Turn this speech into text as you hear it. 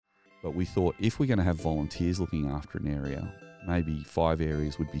But we thought if we're going to have volunteers looking after an area, maybe 5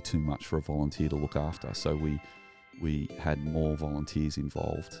 areas would be too much for a volunteer to look after. So we had more volunteers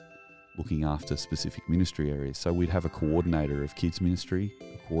involved looking after specific ministry areas. So we'd have a coordinator of kids ministry,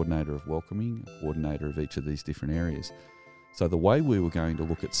 a coordinator of welcoming, a coordinator of each of these different areas. So the way we were going to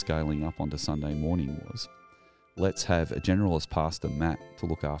look at scaling up onto Sunday morning was, let's have a generalist pastor, Matt, to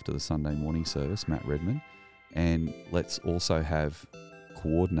look after the Sunday morning service, Matt Redmond, and let's also have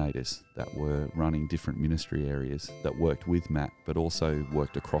coordinators that were running different ministry areas that worked with Matt, but also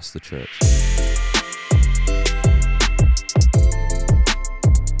worked across the church.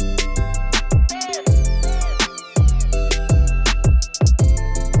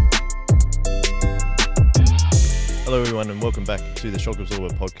 Hello everyone and welcome back to the Shock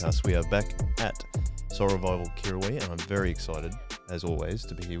Absorber podcast. We are back at Soul Revival Kirrawee and I'm very excited, as always,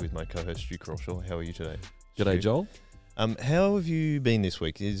 to be here with my co-host Stu Crawshaw. How are you today, Stu? G'day, Joel. How have you been this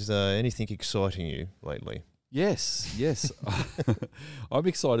week? Is anything exciting you lately? Yes. I'm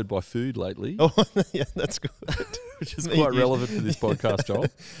excited by food lately. Oh, yeah, that's good. Which is quite relevant for this podcast, Joel.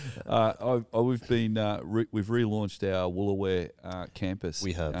 We've relaunched our Woolooware campus.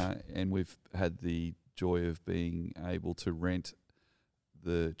 We have. And we've had the joy of being able to rent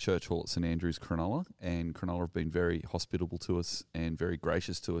the church hall at St Andrew's, Cronulla, and Cronulla have been very hospitable to us and very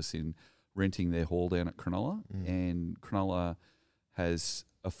gracious to us in renting their hall down at Cronulla, and Cronulla has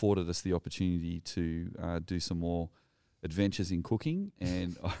afforded us the opportunity to do some more adventures in cooking,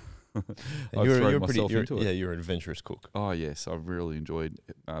 and I've thrown myself into it. Yeah, you're an adventurous cook. Oh yes, I've really enjoyed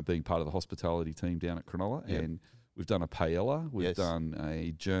being part of the hospitality team down at Cronulla, and we've done a paella, we've done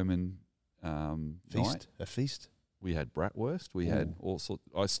a German feast. A feast. We had bratwurst. We had all sorts.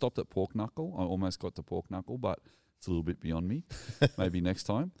 I stopped at pork knuckle. I almost got to pork knuckle, but it's a little bit beyond me. Maybe next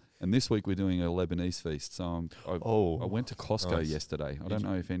time. And this week we're doing a Lebanese feast. So I went to Costco yesterday. I don't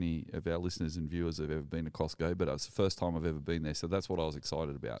know if any of our listeners and viewers have ever been to Costco, but it's the first time I've ever been there. So that's what I was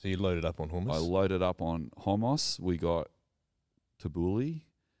excited about. So you loaded up on hummus? I loaded up on hummus. We got tabbouleh.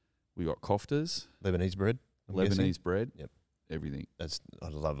 We got koftas. Lebanese bread? Lebanese bread. Yep. Everything. I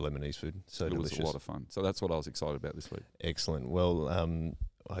love Lebanese food. So delicious. It was a lot of fun. So that's what I was excited about this week. Excellent. Well,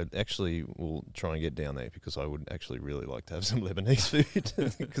 I actually will try and get down there because I would actually really like to have some Lebanese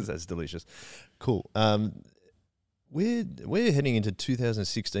food because that's delicious. Cool. We're heading into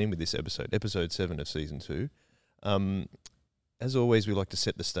 2016 with this episode 7 of season 2. As always, we like to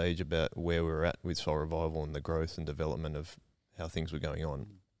set the stage about where we're at with Soul Revival and the growth and development of how things were going on.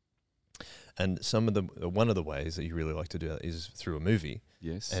 And one of the ways that you really like to do that is through a movie.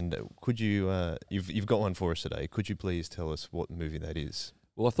 Yes. And could you, you've got one for us today. Could you please tell us what movie that is?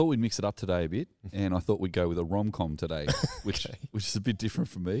 Well, I thought we'd mix it up today a bit, and I thought we'd go with a rom-com today, which is a bit different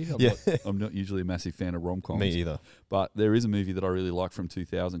for me. I'm not usually a massive fan of rom-coms. Me either. But there is a movie that I really like from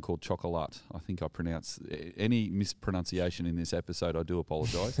 2000 called Chocolat. I think I pronounce any mispronunciation in this episode. I do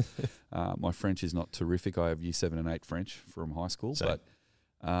apologise. My French is not terrific. I have Year 7 and 8 French from high school, but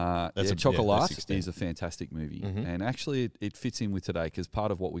Chocolat is a fantastic movie, and actually it fits in with today because part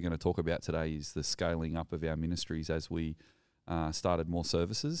of what we're going to talk about today is the scaling up of our ministries as we started more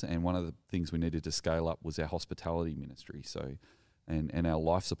services, and one of the things we needed to scale up was our hospitality ministry, and our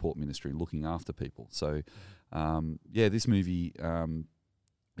life support ministry, looking after people. So, this movie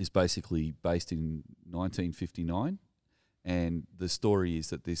is basically based in 1959, and the story is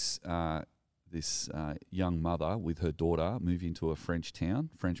that this young mother with her daughter move into a French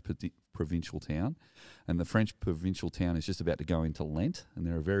provincial town, and the French provincial town is just about to go into Lent, and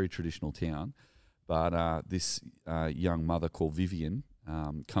they're a very traditional town. But this young mother called Vivian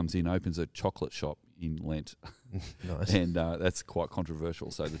comes in, opens a chocolate shop in Lent. Nice. And that's quite controversial.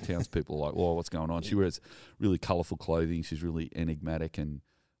 So the townspeople are like, whoa, what's going on? She wears really colourful clothing. She's really enigmatic and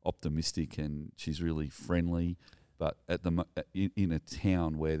optimistic, and she's really friendly. But in a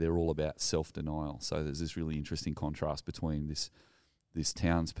town where they're all about self-denial. So there's this really interesting contrast between this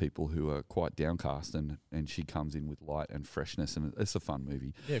townspeople who are quite downcast, and she comes in with light and freshness, and it's a fun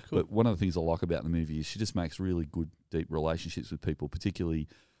movie. Yeah, cool. But one of the things I like about the movie is she just makes really good, deep relationships with people, particularly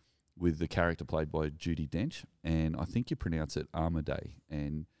with the character played by Judi Dench, and I think you pronounce it Armaday.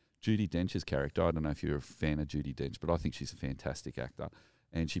 And Judi Dench's character, I don't know if you're a fan of Judi Dench, but I think she's a fantastic actor.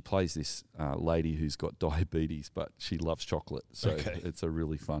 And she plays this lady who's got diabetes, but she loves chocolate. So it's a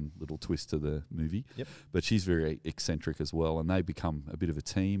really fun little twist to the movie. Yep. But she's very eccentric as well, and they become a bit of a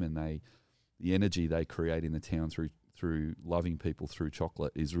team, and the energy they create in the town through loving people through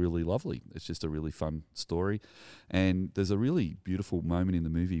chocolate is really lovely. It's just a really fun story. And there's a really beautiful moment in the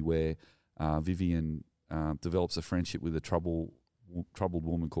movie where Vivian develops a friendship with a troubled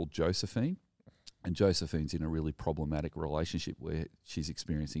woman called Josephine. And Josephine's in a really problematic relationship where she's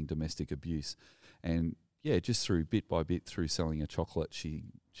experiencing domestic abuse. And yeah, just through bit by bit, through selling a chocolate, she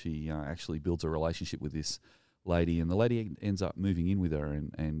actually builds a relationship with this lady, and the lady ends up moving in with her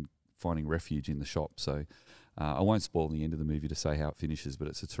and finding refuge in the shop. So I won't spoil the end of the movie to say how it finishes, but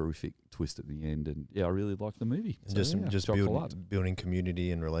it's a terrific twist at the end. And yeah, I really like the movie. And So, just building community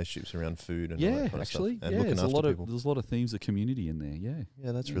and relationships around food and all that kind of stuff. And looking after people. There's a lot of themes of community in there. Yeah,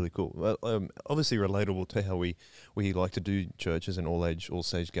 yeah, that's really cool. Well, obviously relatable to how we like to do church as an all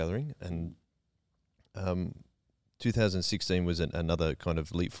stage gathering, and 2016 was another kind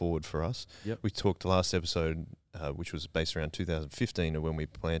of leap forward for us. Yep. We talked last episode, which was based around 2015, when we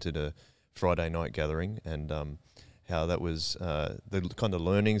planted a Friday night gathering, and how that was the kind of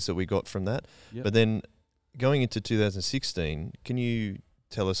learnings that we got from that. Yep. But then going into 2016, can you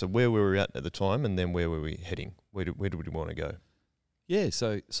tell us where we were at the time, and then where were we heading? Where did we want to go? Yeah,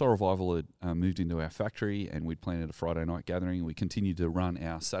 so Soul Revival had moved into our factory, and we'd planted a Friday night gathering. We continued to run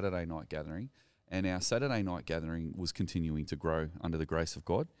our Saturday night gathering, and our Saturday night gathering was continuing to grow under the grace of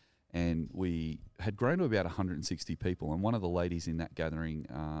God. And we had grown to about 160 people. And one of the ladies in that gathering,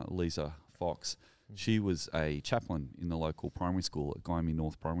 Lisa Fox, she was a chaplain in the local primary school at Guyamy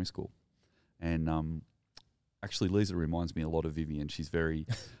North Primary School. And actually, Lisa reminds me a lot of Vivian. She's very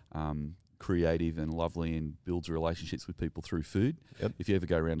creative and lovely and builds relationships with people through food. Yep. If you ever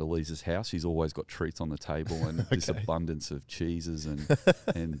go around to Lisa's house, she's always got treats on the table and this abundance of cheeses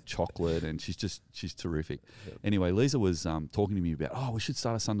and chocolate, and she's terrific. Yep. Anyway, Lisa was talking to me about, we should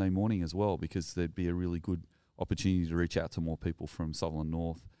start a Sunday morning as well, because there'd be a really good opportunity to reach out to more people from Sutherland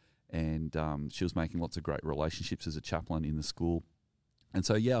North. And she was making lots of great relationships as a chaplain in the school. And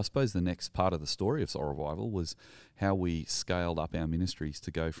so, yeah, I suppose the next part of the story of Soul Revival was how we scaled up our ministries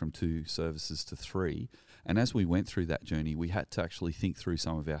to go from 2 services to 3. And as we went through that journey, we had to actually think through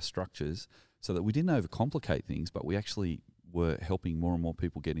some of our structures so that we didn't overcomplicate things, but we actually were helping more and more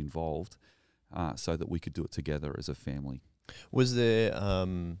people get involved so that we could do it together as a family. Was there,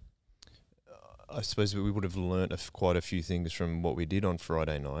 I suppose we would have learnt quite a few things from what we did on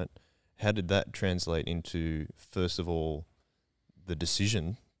Friday night. How did that translate into, first of all, the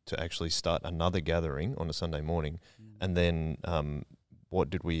decision to actually start another gathering on a Sunday morning, and then what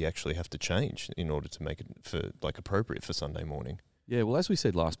did we actually have to change in order to make it appropriate for Sunday morning? Yeah, well, as we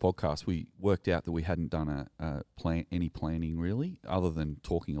said last podcast, we worked out that we hadn't done any planning really, other than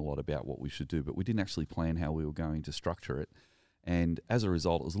talking a lot about what we should do, but we didn't actually plan how we were going to structure it. And as a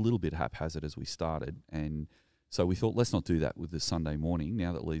result, it was a little bit haphazard as we started. And so we thought, let's not do that with the Sunday morning.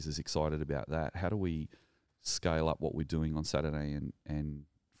 Now that Lisa's excited about that, how do we scale up what we're doing on Saturday and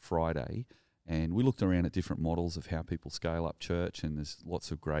Friday? And we looked around at different models of how people scale up church, and there's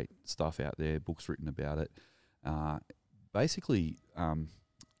lots of great stuff out there, books written about it. Basically,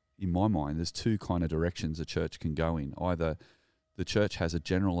 in my mind, there's 2 kind of directions a church can go in. Either the church has a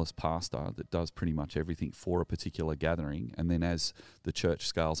generalist pastor that does pretty much everything for a particular gathering, and then as the church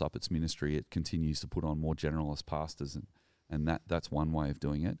scales up its ministry, it continues to put on more generalist pastors, and that's one way of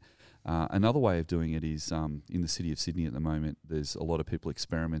doing it. Another way of doing it is in the city of Sydney at the moment, there's a lot of people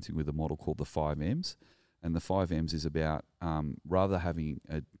experimenting with a model called the 5 M's. And the 5 M's is about rather having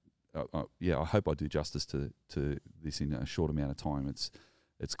I hope I do justice to this in a short amount of time.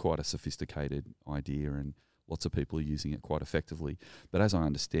 It's quite a sophisticated idea, and lots of people are using it quite effectively. But as I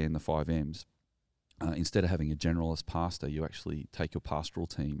understand the 5 M's, instead of having a generalist pastor, you actually take your pastoral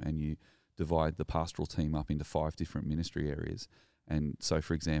team and you divide the pastoral team up into 5 different ministry areas. And so,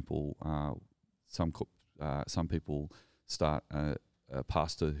 for example, some people start a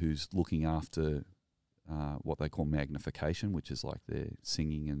pastor who's looking after what they call magnification, which is like their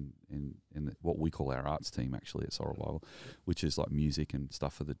singing and what we call our arts team actually at Soul Revival, which is like music and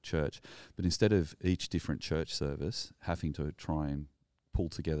stuff for the church. But instead of each different church service having to try and pull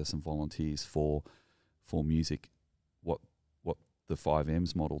together some volunteers for music, what the 5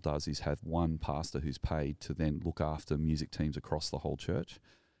 M's model does is have one pastor who's paid to then look after music teams across the whole church.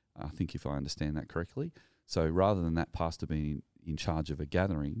 I think if I understand that correctly. So rather than that pastor being in charge of a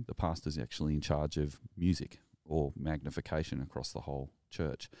gathering, the pastor's actually in charge of music or magnification across the whole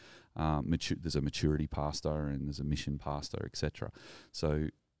church. There's a maturity pastor and there's a mission pastor, etc. So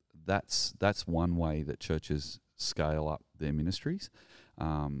that's one way that churches scale up their ministries.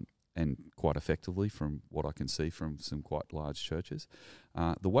 And quite effectively from what I can see from some quite large churches.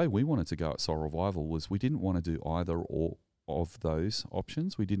 The way we wanted to go at Soul Revival was we didn't want to do either or of those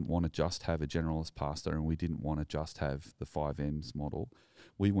options. We didn't want to just have a generalist pastor, and we didn't want to just have the 5 M's model.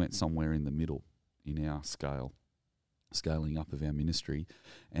 We went somewhere in the middle in our scaling up of our ministry.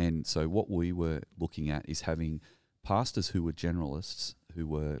 And so what we were looking at is having pastors who were generalists who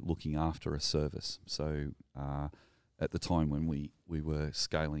were looking after a service. So at the time when we were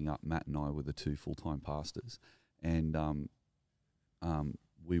scaling up, Matt and I were the two full-time pastors, and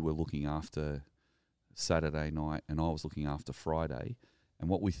we were looking after Saturday night and I was looking after Friday. And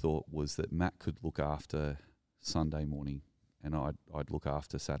what we thought was that Matt could look after Sunday morning and I'd look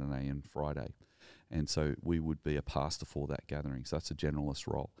after Saturday and Friday. And so we would be a pastor for that gathering. So that's a generalist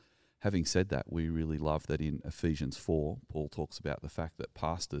role. Having said that, we really love that in Ephesians 4, Paul talks about the fact that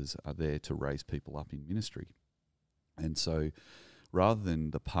pastors are there to raise people up in ministry. And so rather than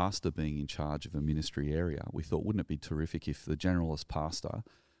the pastor being in charge of a ministry area, we thought, wouldn't it be terrific if the generalist pastor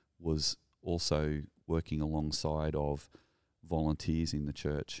was also working alongside of volunteers in the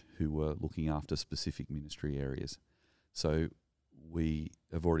church who were looking after specific ministry areas. So we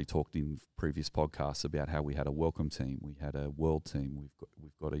have already talked in previous podcasts about how we had a welcome team, we had a world team,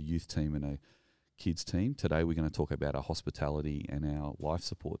 we've got a youth team and a kids team. Today we're going to talk about our hospitality and our life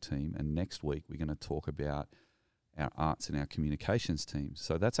support team, and next week we're going to talk about our arts and our communications teams.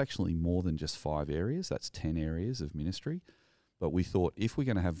 So that's actually more than just 5 areas, that's 10 areas of ministry. But we thought if we're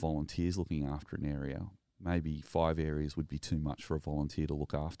going to have volunteers looking after an area, maybe 5 areas would be too much for a volunteer to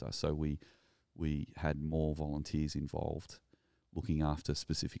look after. So we had more volunteers involved looking after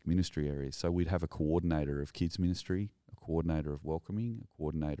specific ministry areas. So we'd have a coordinator of kids ministry, a coordinator of welcoming, a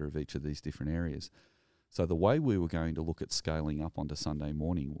coordinator of each of these different areas. So the way we were going to look at scaling up onto Sunday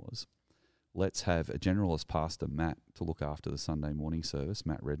morning was, let's have a generalist pastor, Matt, to look after the Sunday morning service,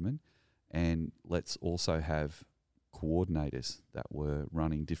 Matt Redman, and let's also have coordinators that were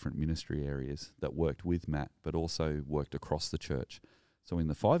running different ministry areas that worked with Matt but also worked across the church. So in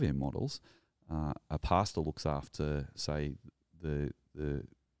the 5M models, a pastor looks after, say, the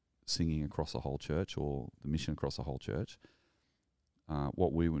singing across the whole church or the mission across the whole church.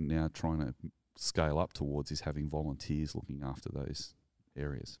 What we were now trying to scale up towards is having volunteers looking after those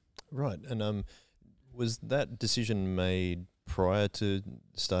areas. Right. And was that decision made prior to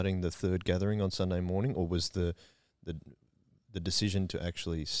starting the third gathering on Sunday morning, or was the decision to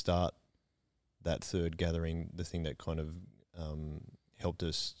actually start that third gathering the thing that kind of helped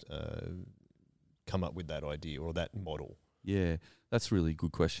us come up with that idea or that model? Yeah, that's a really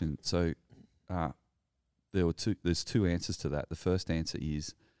good question. So there's two answers to that. The first answer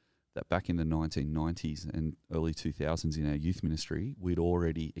is that back in the 1990s and early 2000s in our youth ministry, we'd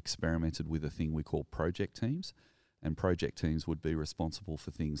already experimented with a thing we call project teams, and project teams would be responsible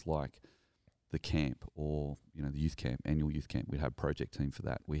for things like the camp or, you know, the youth camp, annual youth camp. We'd have a project team for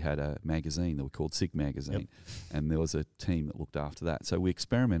that. We had a magazine that we called SIG Magazine, and there was a team that looked after that. So we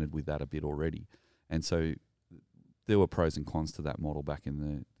experimented with that a bit already. And so there were pros and cons to that model back in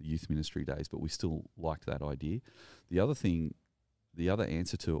the youth ministry days, but we still liked that idea. The other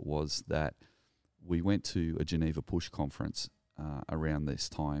answer to it was that we went to a Geneva Push conference around this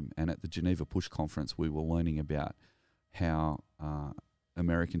time, and at the Geneva Push conference we were learning about how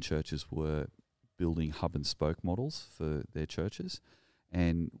American churches were building hub and spoke models for their churches.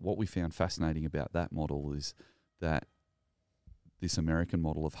 And what we found fascinating about that model is that this American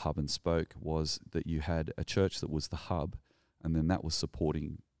model of hub and spoke was that you had a church that was the hub, and then that was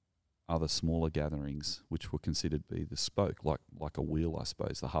supporting other smaller gatherings which were considered to be the spoke, like a wheel, I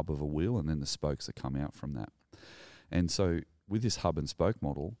suppose, the hub of a wheel, and then the spokes that come out from that. And so with this hub and spoke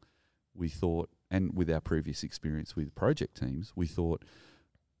model, we thought, and with our previous experience with project teams, we thought,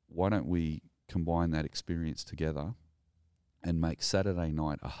 why don't we combine that experience together and make Saturday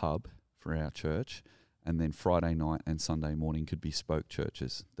night a hub for our church, and then Friday night and Sunday morning could be spoke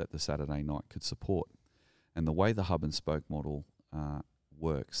churches that the Saturday night could support. And the way the hub and spoke model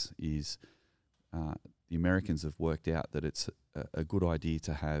works is the Americans have worked out that it's a good idea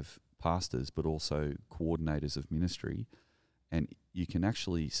to have pastors but also coordinators of ministry, and you can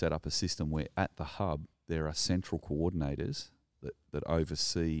actually set up a system where at the hub there are central coordinators that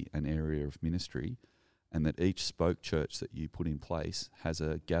oversee an area of ministry, and that each spoke church that you put in place has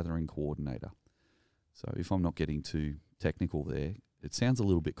a gathering coordinator. So if I'm not getting too technical there, it sounds a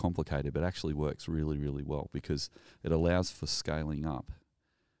little bit complicated, but actually works really, really well because it allows for scaling up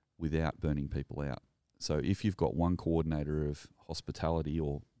without burning people out. So if you've got one coordinator of hospitality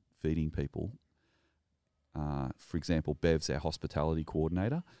or feeding people, for example, Bev's our hospitality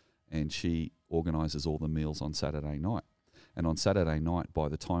coordinator, and she organises all the meals on Saturday night. And on Saturday night, by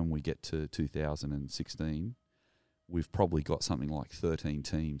the time we get to 2016, we've probably got something like 13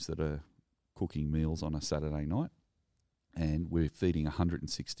 teams that are cooking meals on a Saturday night, and we're feeding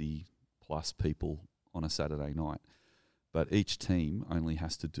 160 plus people on a Saturday night. But each team only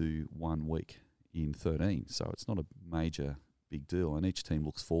has to do 1 week in 13, so it's not a major big deal, and each team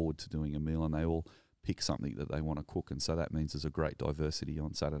looks forward to doing a meal, and they all pick something that they want to cook. And so that means there's a great diversity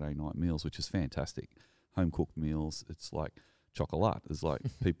on Saturday night meals, which is fantastic. Home cooked meals, it's like chocolate. There's like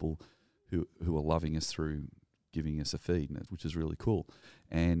people who are loving us through giving us a feed, which is really cool.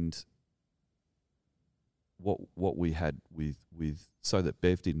 And what we had with so that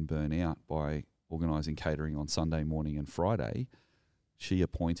Bev didn't burn out by organising catering on Sunday morning and Friday, she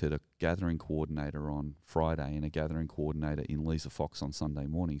appointed a gathering coordinator on Friday and a gathering coordinator in Lisa Fox on Sunday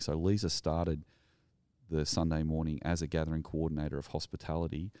morning. So Lisa started the Sunday morning as a gathering coordinator of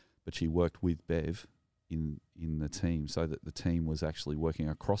hospitality, but she worked with Bev in the team so that the team was actually working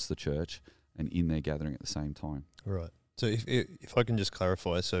across the church and in their gathering at the same time. Right. So if I can just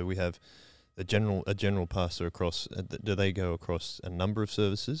clarify, so we have a general pastor across. Do they go across a number of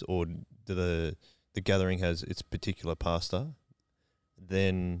services, or do the gathering has its particular pastor,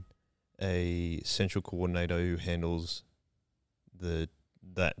 then a central coordinator who handles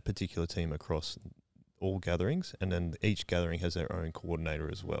that particular team across all gatherings, and then each gathering has their own coordinator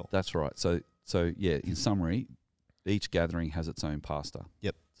as well? That's right. So yeah, in summary, each gathering has its own pastor.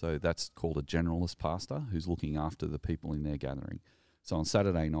 Yep. So that's called a generalist pastor who's looking after the people in their gathering. So on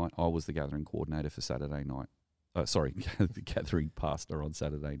Saturday night, I was the gathering coordinator for Saturday night. The gathering pastor on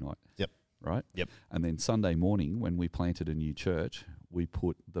Saturday night. Yep. Right? Yep. And then Sunday morning, when we planted a new church, we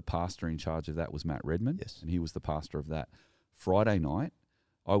put the pastor in charge of that was Matt Redmond. Yes. And he was the pastor of that. Friday night,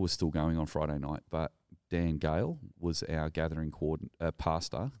 I was still going on Friday night, but Dan Gale was our gathering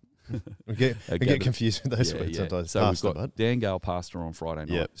pastor. I get confused with those words sometimes. So pastor, we've got Dan Gale pastor on Friday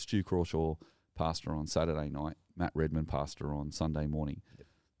night, Yep. Stu Crawshaw pastor on Saturday night, Matt Redmond pastor on Sunday morning. Yep.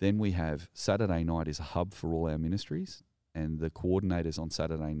 Then we have Saturday night is a hub for all our ministries, and the coordinators on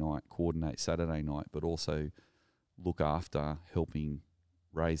Saturday night coordinate Saturday night, but also look after helping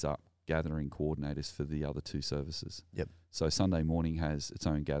raise up gathering coordinators for the other two services. Yep. So Sunday morning has its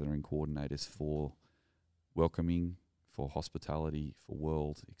own gathering coordinators for welcoming, for hospitality, for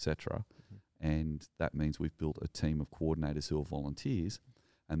world, etc. And that means we've built a team of coordinators who are volunteers,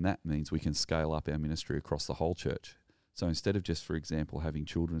 and that means we can scale up our ministry across the whole church. So instead of just, for example, having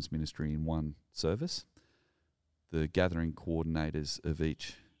children's ministry in one service, the gathering coordinators of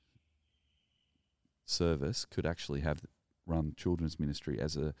each service could actually run children's ministry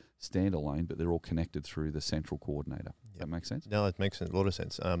as a standalone, but they're all connected through the central coordinator. Does that make sense? No, it makes a lot of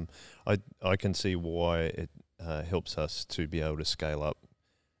sense. I can see why it helps us to be able to scale up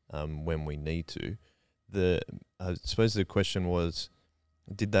when we need to. I suppose the question was,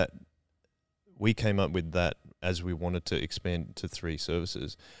 we came up with that as we wanted to expand to 3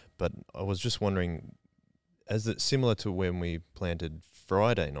 services, but I was just wondering, similar to when we planted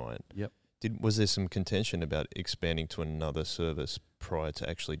Friday night, Yep. Was there some contention about expanding to another service prior to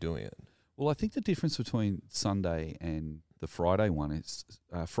actually doing it? Well, I think the difference between Sunday and the Friday one is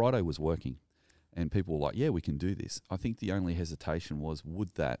Friday was working and people were like, yeah, we can do this. I think the only hesitation was,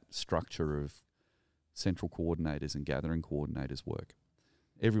 would that structure of central coordinators and gathering coordinators work?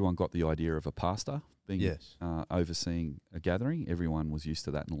 Everyone got the idea of a pastor being overseeing a gathering. Everyone was used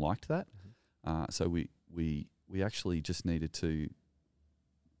to that and liked that. Mm-hmm. So we actually just needed to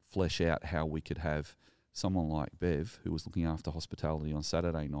flesh out how we could have someone like Bev, who was looking after hospitality on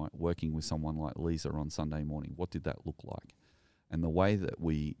Saturday night, working with someone like Lisa on Sunday morning. What did that look like? And the way that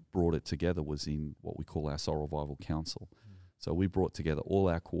we brought it together was in what we call our Soul Revival Council. So we brought together all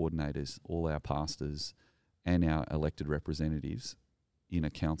our coordinators, all our pastors, and our elected representatives in a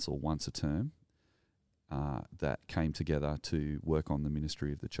council once a term that came together to work on the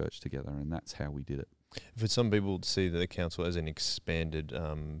ministry of the church together, and that's how we did it. For some people to see the council as an expanded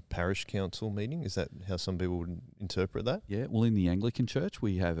parish council meeting, is that how some people would interpret that? Yeah, well, in the Anglican Church,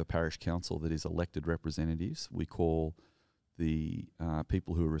 we have a parish council that is elected representatives. We call the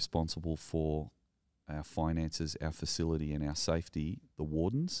people who are responsible for our finances, our facility and our safety the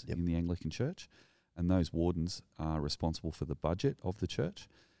wardens in the Anglican Church. And those wardens are responsible for the budget of the church.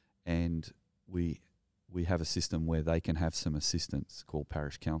 And we have a system where they can have some assistants called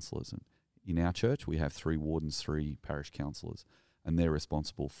parish councillors. And in our church, we have 3 wardens, 3 parish councillors, and they're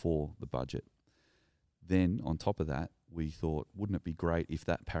responsible for the budget. Then, on top of that, we thought, wouldn't it be great if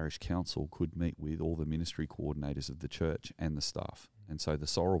that parish council could meet with all the ministry coordinators of the church and the staff? And so the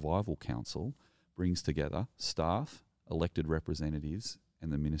Soul Revival Council brings together staff, elected representatives,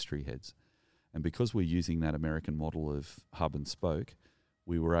 and the ministry heads. And because we're using that American model of hub and spoke,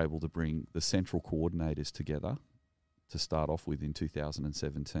 we were able to bring the central coordinators together to start off with in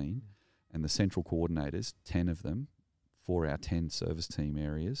 2017. And the central coordinators, 10 of them, for our 10 service team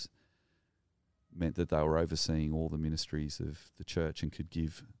areas, meant that they were overseeing all the ministries of the church and could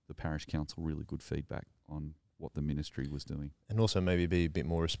give the parish council really good feedback on what the ministry was doing. And also maybe be a bit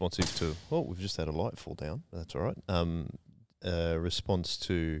more responsive to, well, we've just had a light fall down. That's all right. Response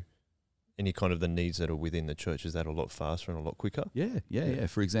to any kind of the needs that are within the church. Is that a lot faster and a lot quicker? Yeah.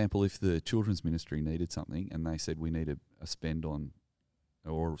 For example, if the children's ministry needed something and they said we need a spend on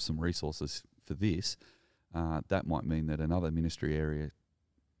or some resources for this, that might mean that another ministry area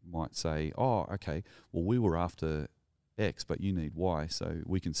might say, oh, okay, well, we were after X, but you need Y. So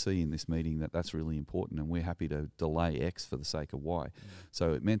we can see in this meeting that that's really important and we're happy to delay X for the sake of Y.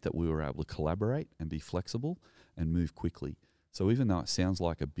 So it meant that we were able to collaborate and be flexible and move quickly. So even though it sounds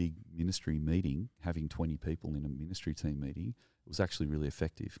like a big ministry meeting, having 20 people in a ministry team meeting, it was actually really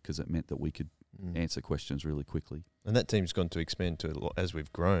effective because it meant that we could answer questions really quickly. And that team's gone to expand to a lot as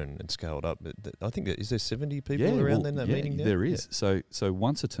we've grown and scaled up. I think is there 70 people around in that meeting now? There is. Yeah. So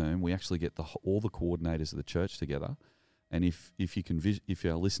once a term, we actually get all the coordinators of the church together. And if you can, if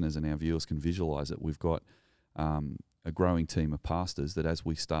our listeners and our viewers can visualize it, we've got a growing team of pastors that as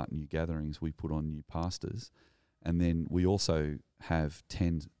we start new gatherings, we put on new pastors. And then we also have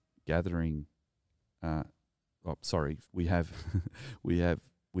 10 gathering. We have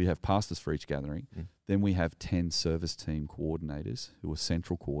we have pastors for each gathering. Then we have 10 service team coordinators who are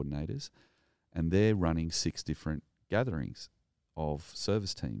central coordinators, and they're running 6 different gatherings of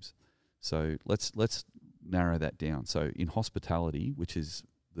service teams. So let's narrow that down. So in hospitality, which is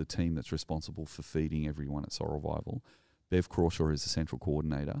the team that's responsible for feeding everyone at Soul Revival, Bev Crawshaw is the central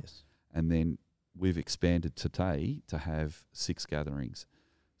coordinator, yes. And then we've expanded today to have 6 gatherings.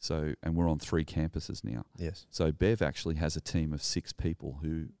 So, and we're on 3 campuses now. Yes. So Bev actually has a team of 6 people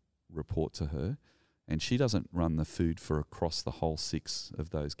who report to her, and she doesn't run the food for across the whole 6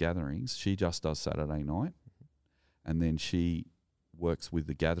 of those gatherings. She just does Saturday night, and then she works with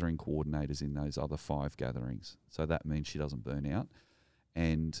the gathering coordinators in those other 5 gatherings. So that means she doesn't burn out,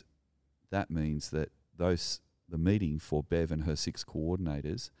 and that means that the meeting for Bev and her 6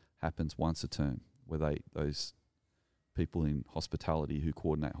 coordinators happens once a term, where those people in hospitality who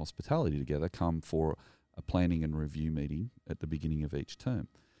coordinate hospitality together come for a planning and review meeting at the beginning of each term.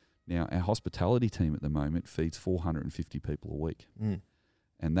 Now, our hospitality team at the moment feeds 450 people a week.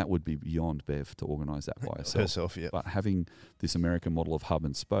 And that would be beyond Bev to organise that by herself. Yeah. But having this American model of hub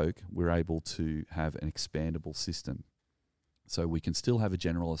and spoke, we're able to have an expandable system. So we can still have a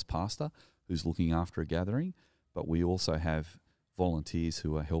generalist pastor who's looking after a gathering, but we also have volunteers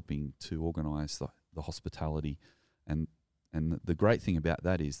who are helping to organise the hospitality. And the great thing about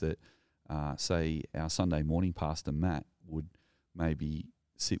that is that, say, our Sunday morning pastor, Matt, would maybe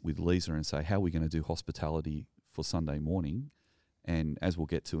sit with Lisa and say, how are we going to do hospitality for Sunday morning? And as we'll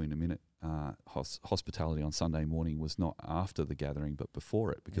get to in a minute, hospitality on Sunday morning was not after the gathering but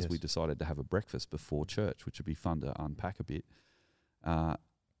before it, because we decided to have a breakfast before church, which would be fun to unpack a bit.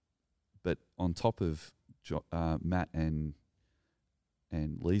 But on top of Matt and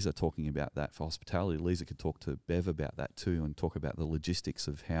Lisa talking about that for hospitality, Lisa could talk to Bev about that too and talk about the logistics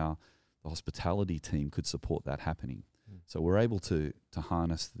of how the hospitality team could support that happening. So we're able to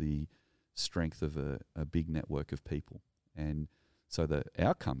harness the strength of a big network of people. And so the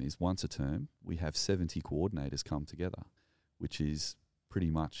outcome is once a term, we have 70 coordinators come together, which is pretty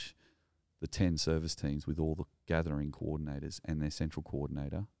much the 10 service teams with all the gathering coordinators and their central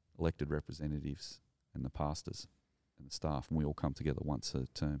coordinator, elected representatives and the pastors and the staff, and we all come together once a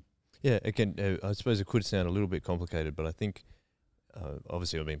term. Yeah, again, I suppose it could sound a little bit complicated, but I think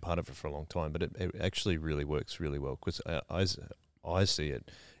obviously I've been part of it for a long time, but it actually really works really well because as I see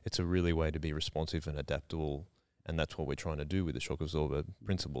it, it's a really way to be responsive and adaptable, and that's what we're trying to do with the shock absorber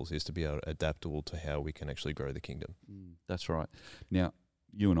principles, is to be adaptable to how we can actually grow the kingdom. That's right. Now,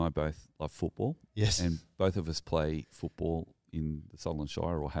 you and I both love football. Yes. And both of us play football in the Sutherland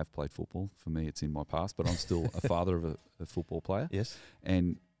Shire, or have played football. For me, it's in my past, but I'm still a father of a football player. Yes.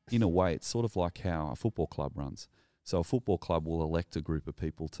 And in a way, it's sort of like how a football club runs. So a football club will elect a group of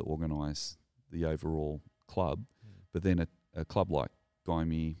people to organise the overall club, but then a club like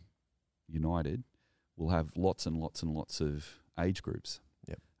Gymea United will have lots and lots and lots of age groups.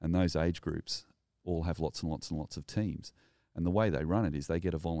 Yep. And those age groups all have lots and lots and lots of teams. And the way they run it is they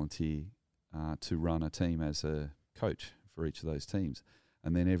get a volunteer to run a team as a coach for each of those teams.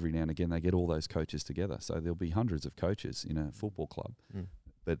 And then every now and again they get all those coaches together. So there'll be hundreds of coaches in a football club.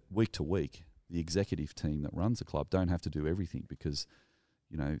 But week to week, the executive team that runs the club don't have to do everything, because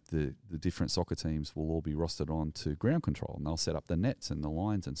you know the different soccer teams will all be rostered on to ground control, and they'll set up the nets and the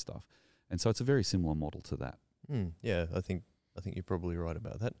lines and stuff. And so it's a very similar model to that. Yeah, I think you're probably right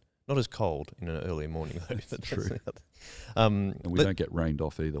about that. Not as cold in an early morning though. That's true. And we don't get rained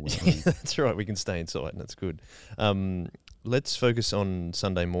off either. That's right. We can stay inside, and that's good. Let's focus on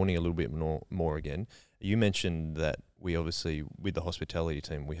Sunday morning a little bit more again. You mentioned that we obviously, with the hospitality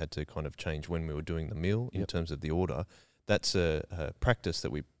team, we had to kind of change when we were doing the meal in terms of the order. That's a practice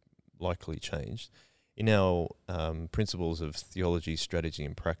that we likely changed. In our principles of theology, strategy,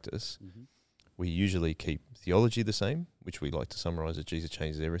 and practice, we usually keep theology the same, which we like to summarize as Jesus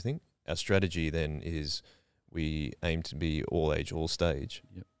changes everything. Our strategy then is we aim to be all age, all stage.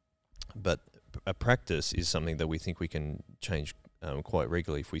 But a practice is something that we think we can change quite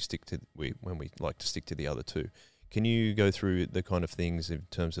regularly if we stick to when we like to stick to the other two. Can you go through the kind of things in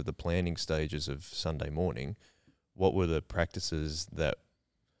terms of the planning stages of Sunday morning? What were the practices that,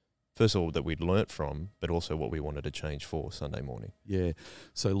 first of all, that we'd learnt from, but also what we wanted to change for Sunday morning? Yeah.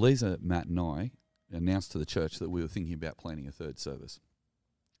 So Lisa, Matt and I announced to the church that we were thinking about planning a third service.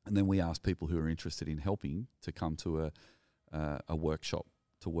 And then we asked people who are interested in helping to come to a workshop,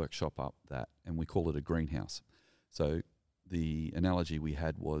 to workshop up that, and we call it a greenhouse. So the analogy we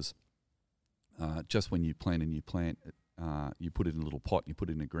had was just when you plant a new plant, you put it in a little pot, you put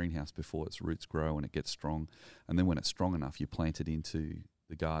it in a greenhouse before its roots grow and it gets strong. And then when it's strong enough, you plant it into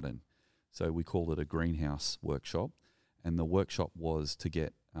the garden. So we called it a greenhouse workshop. And the workshop was to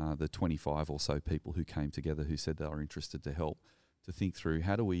get the 25 or so people who came together who said they were interested to help, to think through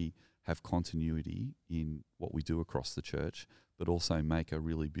how do we have continuity in what we do across the church, but also make a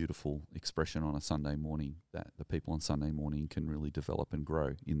really beautiful expression on a Sunday morning that the people on Sunday morning can really develop and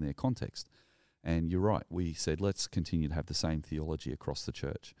grow in their context. And you're right, we said let's continue to have the same theology across the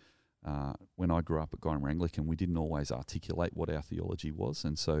church. When I grew up at Guymer Anglican, we didn't always articulate what our theology was,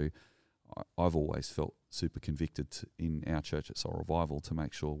 and so I've always felt super convicted in our church at Soul Revival to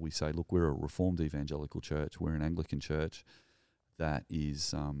make sure we say, look, we're a Reformed evangelical church, we're an Anglican church that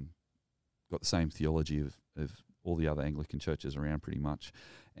is got the same theology of all the other Anglican churches around pretty much.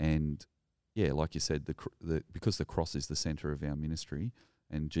 And yeah, like you said, because the cross is the centre of our ministry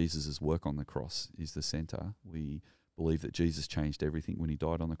and Jesus' work on the cross is the centre, we believe that Jesus changed everything when he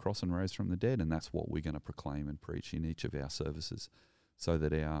died on the cross and rose from the dead, and that's what we're going to proclaim and preach in each of our services so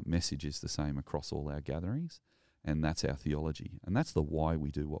that our message is the same across all our gatherings, and that's our theology. And that's the why we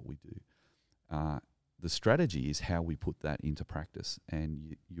do what we do. The strategy is how we put that into practice.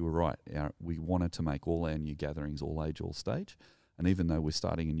 And you were right. We wanted to make all our new gatherings all age, all stage. And even though we're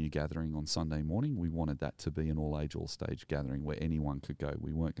starting a new gathering on Sunday morning, we wanted that to be an all age, all stage gathering where anyone could go.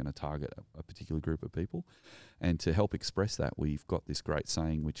 We weren't going to target a particular group of people. And to help express that, we've got this great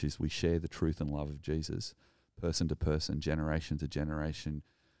saying, which is we share the truth and love of Jesus, person to person, generation to generation,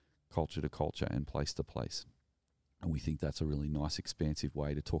 culture to culture, and place to place. And we think that's a really nice, expansive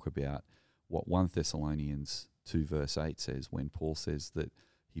way to talk about what 1 Thessalonians 2 verse 8 says when Paul says that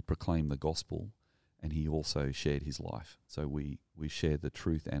he proclaimed the gospel and he also shared his life. So we share the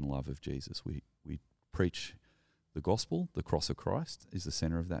truth and love of Jesus. We preach the gospel, the cross of Christ is the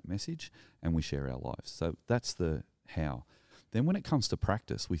center of that message, and we share our lives. So that's the how. Then when it comes to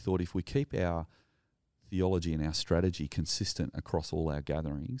practice, we thought if we keep our theology and our strategy consistent across all our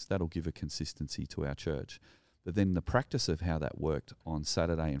gatherings, that'll give a consistency to our church. But then the practice of how that worked on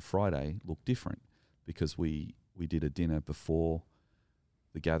Saturday and Friday looked different because we did a dinner before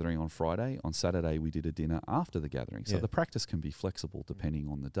the gathering on Friday. On Saturday, we did a dinner after the gathering. So the practice can be flexible depending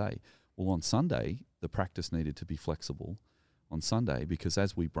on the day. Well, on Sunday, the practice needed to be flexible on Sunday because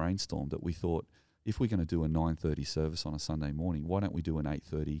as we brainstormed it, we thought if we're going to do a 9:30 service on a Sunday morning, why don't we do an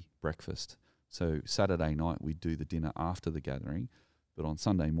 8:30 breakfast? So Saturday night, we'd do the dinner after the gathering, but on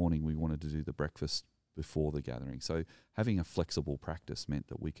Sunday morning, we wanted to do the breakfast before the gathering. So having a flexible practice meant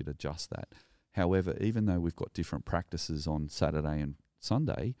that we could adjust that. However, even though we've got different practices on Saturday and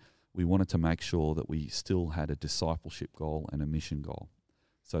Sunday, we wanted to make sure that we still had a discipleship goal and a mission goal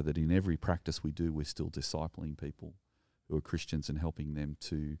so that in every practice we do, we're still discipling people who are Christians and helping them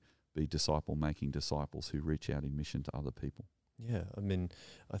to be disciple-making disciples who reach out in mission to other people. Yeah, I mean,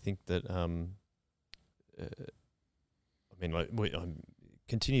 I think that, I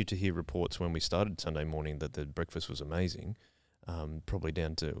continue to hear reports when we started Sunday morning that the breakfast was amazing, probably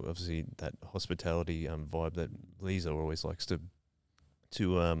down to obviously that hospitality vibe that Lisa always likes to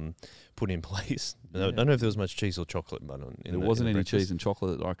put in place. Yeah. I don't know if there was much cheese or chocolate, but there wasn't any cheese and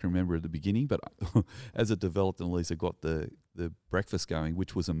chocolate that I can remember at the beginning, but as it developed and Lisa got the breakfast going,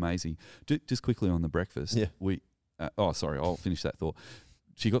 which was amazing. Just quickly on the breakfast, I'll finish that thought.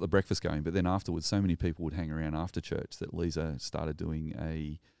 She got the breakfast going, but then afterwards, so many people would hang around after church that Lisa started doing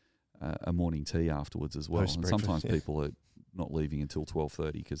a morning tea afterwards as well. And sometimes people are not leaving until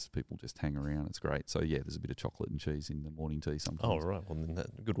 12:30 because people just hang around. It's great. So yeah, there's a bit of chocolate and cheese in the morning tea sometimes. Oh right, well then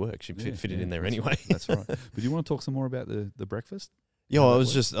good work. She fit it in there anyway. That's right. But do you want to talk some more about the breakfast? Yeah, I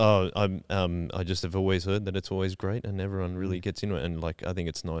just have always heard that it's always great and everyone really gets into it, and like I think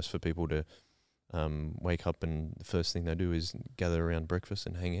it's nice for people to wake up and the first thing they do is gather around breakfast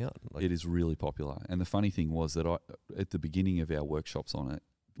and hang out. It is really popular. And the funny thing was that at the beginning of our workshops on it,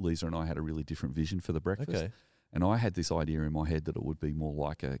 Lisa and I had a really different vision for the breakfast. Okay. And I had this idea in my head that it would be more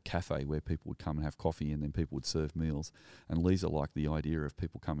like a cafe where people would come and have coffee and then people would serve meals. And Lisa liked the idea of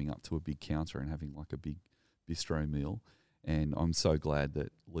people coming up to a big counter and having like a big bistro meal. And I'm so glad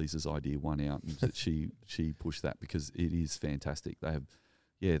that Lisa's idea won out and that she pushed that, because it is fantastic. They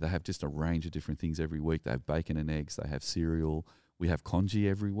have just a range of different things every week. They have bacon and eggs. They have cereal. We have congee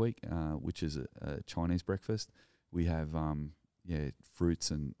every week, which is a Chinese breakfast. We have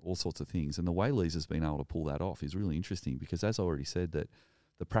fruits and all sorts of things. And the way Lisa's been able to pull that off is really interesting, because as I already said, that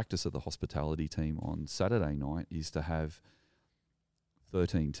the practice of the hospitality team on Saturday night is to have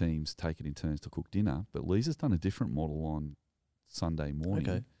 13 teams take it in turns to cook dinner. But Lisa's done a different model on Sunday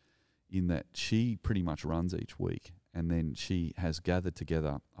morning, in that she pretty much runs each week, and then she has gathered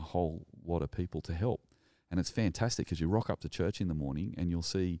together a whole lot of people to help. And it's fantastic, because you rock up to church in the morning and you'll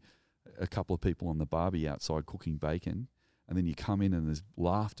see a couple of people on the barbie outside cooking bacon, and then you come in and there's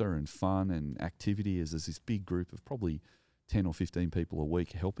laughter and fun and activity as there's this big group of probably 10 or 15 people a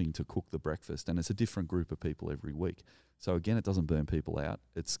week helping to cook the breakfast, and it's a different group of people every week. So again, it doesn't burn people out.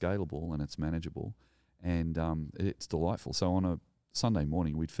 It's scalable and it's manageable, and it's delightful. So on a Sunday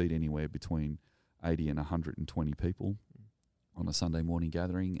morning, we'd feed anywhere between 80 and 120 people on a Sunday morning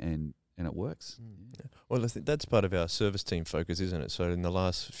gathering, and it works. Yeah. Well, I think that's part of our service team focus, isn't it? So in the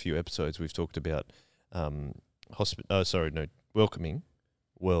last few episodes, we've talked about welcoming,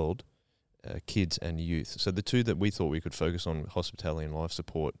 world, kids and youth. So the two that we thought we could focus on, hospitality and life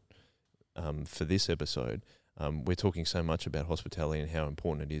support, for this episode, we're talking so much about hospitality and how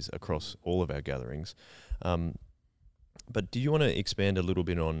important it is across all of our gatherings. But do you want to expand a little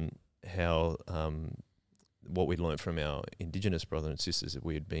bit on how what we learned from our Indigenous brothers and sisters that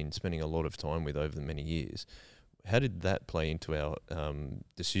we had been spending a lot of time with over the many years? How did that play into our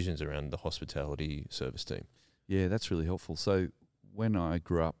decisions around the hospitality service team? Yeah, that's really helpful. So when I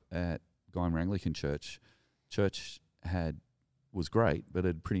grew up at Guymer Anglican Church was great, but it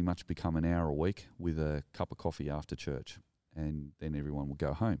had pretty much become an hour a week with a cup of coffee after church, and then everyone would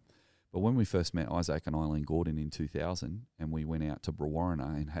go home. But when we first met Isaac and Eileen Gordon in 2000, and we went out to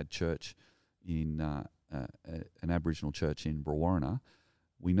Brewarrina and had church in an Aboriginal church in Brewarrina,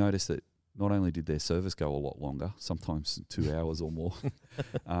 we noticed that not only did their service go a lot longer, sometimes 2 hours or more,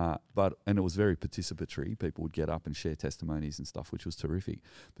 and it was very participatory. People would get up and share testimonies and stuff, which was terrific.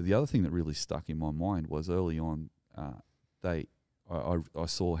 But the other thing that really stuck in my mind was early on, I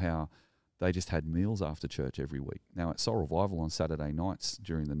saw how they just had meals after church every week. Now at Soul Revival on Saturday nights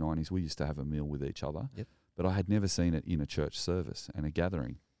during the 90s, we used to have a meal with each other, but I had never seen it in a church service and a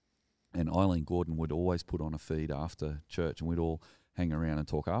gathering. And Eileen Gordon would always put on a feed after church, and we'd all hang around and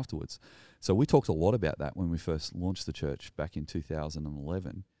talk afterwards. So we talked a lot about that when we first launched the church back in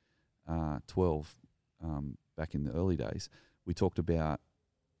 2011, 12, back in the early days. We talked about,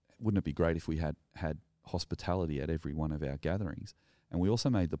 wouldn't it be great if we had hospitality at every one of our gatherings? And we also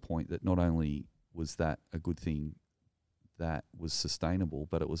made the point that not only was that a good thing that was sustainable,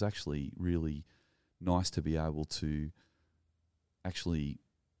 but it was actually really nice to be able to actually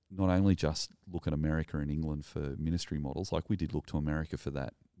not only just look at America and England for ministry models, like we did look to America for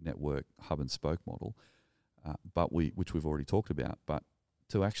that network hub and spoke model, which we've already talked about, but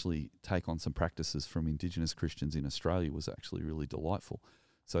to actually take on some practices from Indigenous Christians in Australia was actually really delightful.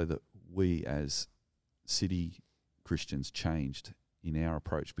 So that we as city Christians changed in our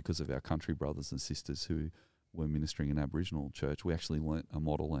approach because of our country brothers and sisters who were ministering in Aboriginal church. We actually learnt a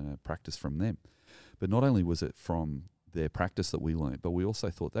model and a practice from them. But not only was it from their practice that we learnt, but we also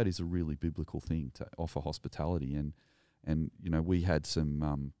thought that is a really biblical thing to offer hospitality. And you know, we had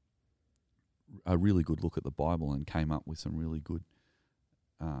some a really good look at the Bible and came up with some really good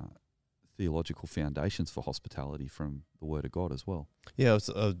theological foundations for hospitality from the Word of God as well. Yeah, it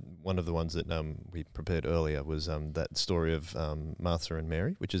was, one of the ones that we prepared earlier was that story of Martha and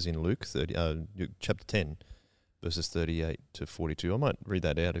Mary, which is in Luke chapter 10, verses 38 to 42. I might read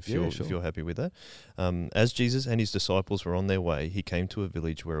that out if you're happy with that. As Jesus and his disciples were on their way, he came to a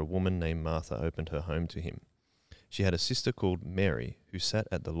village where a woman named Martha opened her home to him. She had a sister called Mary who sat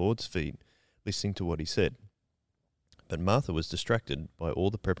at the Lord's feet listening to what he said. But Martha was distracted by all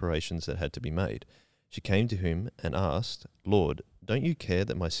the preparations that had to be made. She came to him and asked, "Lord, don't you care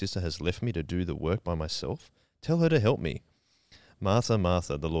that my sister has left me to do the work by myself? Tell her to help me." "Martha,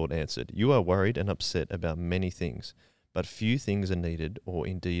 Martha," the Lord answered, "you are worried and upset about many things, but few things are needed, or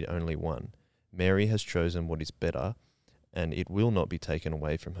indeed only one. Mary has chosen what is better, and it will not be taken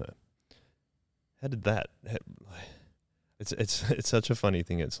away from her." How did that... It's such a funny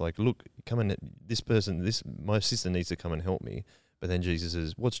thing. It's like, look, come and my sister needs to come and help me. But then Jesus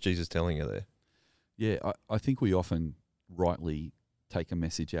is, what's Jesus telling her there? Yeah, I think we often rightly take a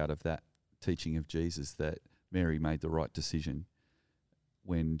message out of that teaching of Jesus that Mary made the right decision.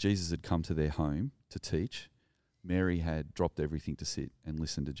 When Jesus had come to their home to teach, Mary had dropped everything to sit and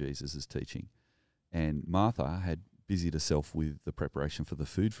listen to Jesus' teaching. And Martha had busied herself with the preparation for the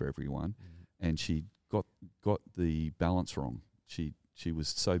food for everyone, and she got the balance wrong. She was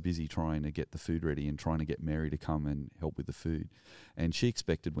so busy trying to get the food ready and trying to get Mary to come and help with the food. And she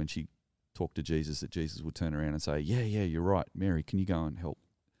expected when she talked to Jesus that Jesus would turn around and say, yeah, you're right, Mary, can you go and help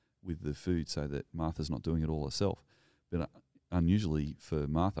with the food so that Martha's not doing it all herself? But unusually for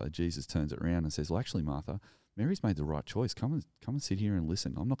Martha, Jesus turns it around and says, well, actually, Martha, Mary's made the right choice. Come and sit here and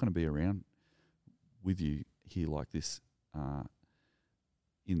listen. I'm not going to be around with you here like this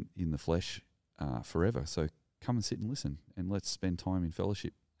in the flesh forever. So come and sit and listen, and let's spend time in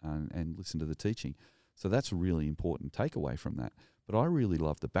fellowship and listen to the teaching. So that's a really important takeaway from that. But I really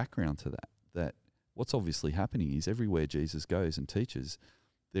love the background to that what's obviously happening is everywhere Jesus goes and teaches,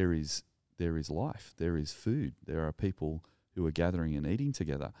 there is life, there is food, there are people who are gathering and eating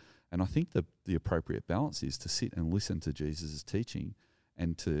together. And I think the appropriate balance is to sit and listen to Jesus' teaching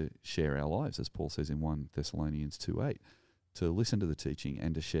and to share our lives, as Paul says in 1 Thessalonians 2:8, to listen to the teaching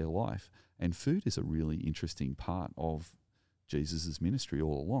and to share life. And food is a really interesting part of Jesus' ministry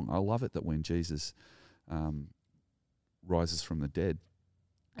all along. I love it that when Jesus rises from the dead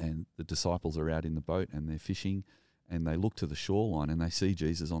and the disciples are out in the boat and they're fishing and they look to the shoreline and they see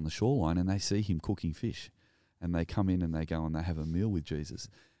Jesus on the shoreline and they see him cooking fish, and they come in and they go and they have a meal with Jesus.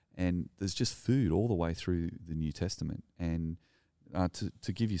 And there's just food all the way through the New Testament. And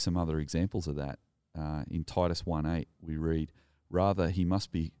to give you some other examples of that, in Titus 1:8 we read, rather he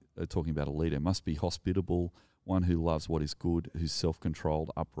must be, talking about a leader, must be hospitable, one who loves what is good, who's self-controlled,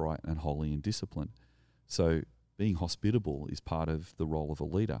 upright and holy in discipline. So being hospitable is part of the role of a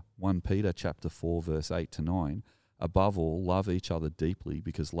leader. 1 Peter chapter 4 verse 8 to 9, above all, love each other deeply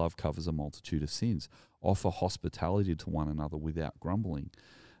because love covers a multitude of sins. Offer hospitality to one another without grumbling.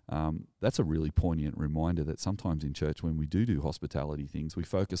 That's a really poignant reminder that sometimes in church when we do hospitality things, we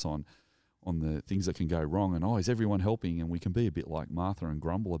focus on the things that can go wrong and, is everyone helping? And we can be a bit like Martha and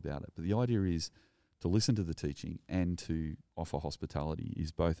grumble about it. But the idea is to listen to the teaching and to offer hospitality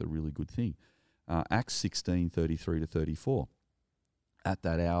is both a really good thing. Acts 16:33 to 34. At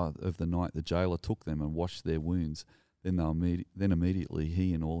that hour of the night, the jailer took them and washed their wounds. Then immediately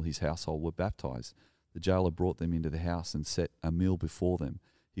he and all his household were baptized. The jailer brought them into the house and set a meal before them.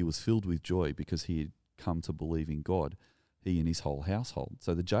 He was filled with joy because he had come to believe in God, he and his whole household.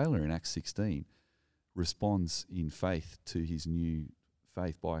 So the jailer in Acts 16 responds in faith to his new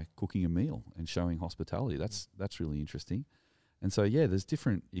faith by cooking a meal and showing hospitality. That's really interesting. And so, there's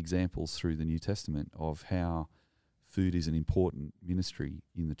different examples through the New Testament of how food is an important ministry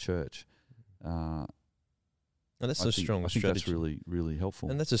in the church. And that's a strong strategy. I think that's really, really helpful.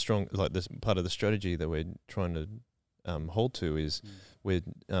 And that's a strong, this part of the strategy that we're trying to hold to is we're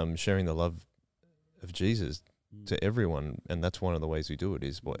sharing the love of Jesus to everyone, and that's one of the ways we do it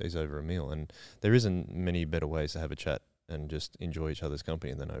is over a meal. And there isn't many better ways to have a chat and just enjoy each other's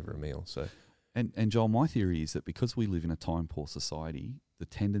company than over a meal. So, and Joel, my theory is that because we live in a time-poor society, the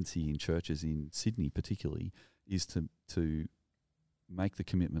tendency in churches in Sydney particularly is to make the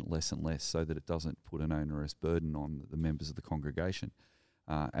commitment less and less so that it doesn't put an onerous burden on the members of the congregation.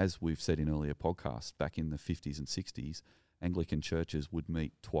 As we've said in earlier podcasts, back in the 50s and 60s, Anglican churches would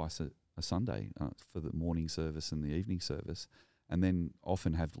meet twice a Sunday for the morning service and the evening service, and then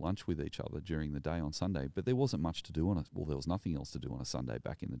often have lunch with each other during the day on Sunday. But there wasn't much to do there was nothing else to do on a Sunday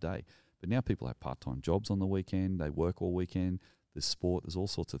back in the day. But now people have part-time jobs on the weekend, they work all weekend, there's sport, there's all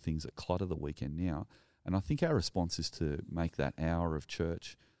sorts of things that clutter the weekend now. And I think our response is to make that hour of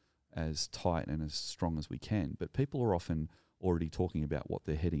church as tight and as strong as we can. But people are often already talking about what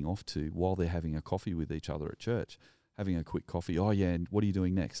they're heading off to while they're having a coffee with each other at church, having a quick coffee. And what are you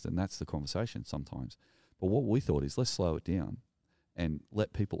doing next? And that's the conversation sometimes. But what we thought is let's slow it down and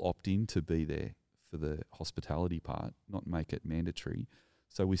let people opt in to be there for the hospitality part, not make it mandatory.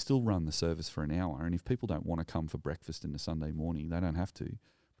 So we still run the service for an hour. And if people don't want to come for breakfast in the Sunday morning, they don't have to,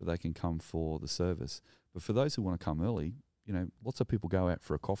 but they can come for the service. But for those who want to come early, lots of people go out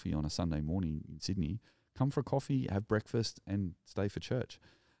for a coffee on a Sunday morning in Sydney. Come for a coffee, have breakfast, and stay for church.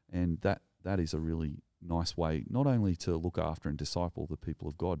 And that is a really nice way not only to look after and disciple the people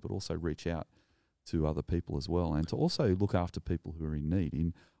of God, but also reach out to other people as well, and to also look after people who are in need.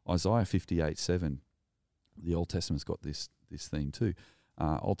 In Isaiah 58:7, the Old Testament's got this theme too.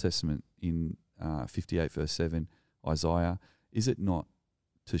 Old Testament in 58 verse 7, Isaiah, is it not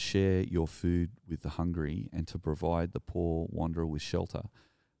to share your food with the hungry and to provide the poor wanderer with shelter?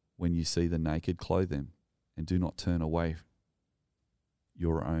 When you see the naked, clothe them, and do not turn away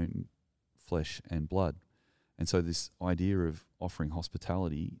your own flesh and blood. And so this idea of offering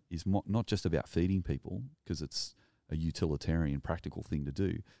hospitality is not just about feeding people, because it's a utilitarian, practical thing to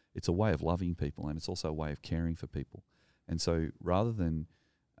do. It's a way of loving people, and it's also a way of caring for people. And so rather than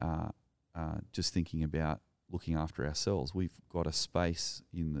just thinking about looking after ourselves, we've got a space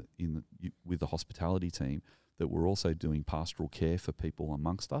with the hospitality team that we're also doing pastoral care for people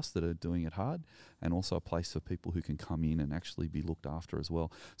amongst us that are doing it hard, and also a place for people who can come in and actually be looked after as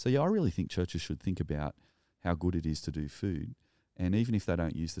well. So yeah, I really think churches should think about how good it is to do food. And even if they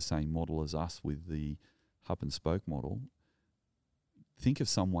don't use the same model as us with the hub and spoke model, think of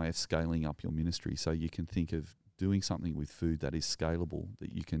some way of scaling up your ministry so you can think of doing something with food that is scalable,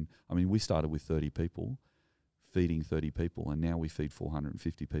 that you can, I mean, we started with 30 people, feeding 30 people, and now we feed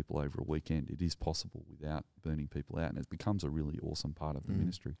 450 people over a weekend. It is possible without burning people out, and it becomes a really awesome part of the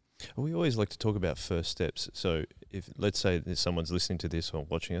ministry. We always like to talk about first steps. So if, let's say there's someone's listening to this or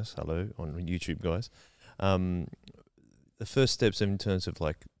watching us, hello, on YouTube, guys. The first steps in terms of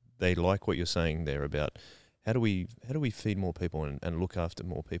like, they like what you're saying there about how do we feed more people and look after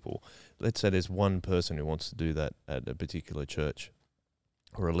more people. Let's say there's one person who wants to do that at a particular church,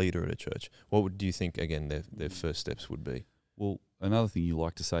 or a leader at a church. What do you think, again, their first steps would be? Well, another thing you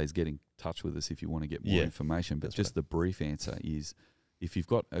like to say is get in touch with us if you want to get more information. But just the brief answer is, if you've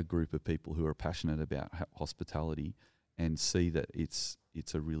got a group of people who are passionate about hospitality and see that it's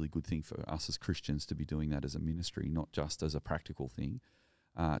a really good thing for us as Christians to be doing that as a ministry, not just as a practical thing,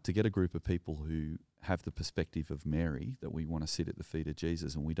 to get a group of people who have the perspective of Mary, that we want to sit at the feet of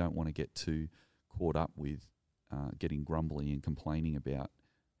Jesus, and we don't want to get too caught up with getting grumbly and complaining about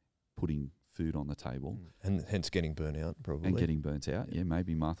putting food on the table. And hence getting burnt out, probably. And getting burnt out, yeah,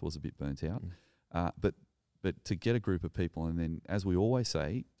 maybe Martha was a bit burnt out. But to get a group of people, and then, as we always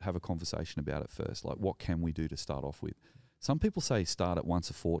say, have a conversation about it first. Like, what can we do to start off with? Some people say start at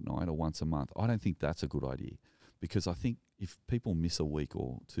once a fortnight or once a month. I don't think that's a good idea, because I think if people miss a week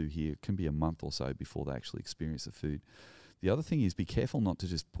or two here, it can be a month or so before they actually experience the food. The other thing is, be careful not to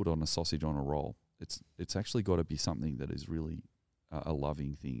just put on a sausage on a roll. It's actually got to be something that is really a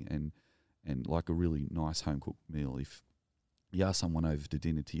loving thing, and like a really nice home cooked meal. If you ask someone over to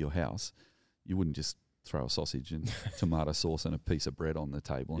dinner to your house, you wouldn't just throw a sausage and tomato sauce and a piece of bread on the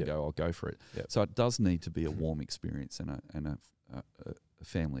table and go, I'll go for it. So it does need to be a warm experience and a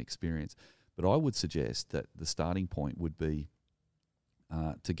family experience. But I would suggest that the starting point would be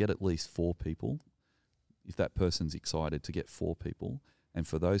to get at least 4 people. If that person's excited, to get 4 people, and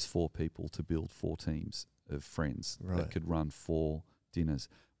for those 4 people to build 4 teams of friends that could run 4 dinners.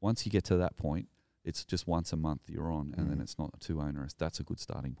 Once you get to that point, it's just once a month you're on, and then it's not too onerous. That's a good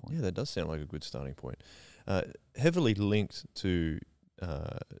starting point. Yeah, that does sound like a good starting point. Heavily linked to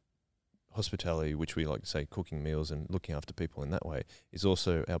hospitality, which we like to say cooking meals and looking after people in that way, is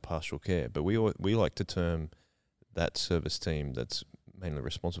also our pastoral care. But we like to term that service team that's mainly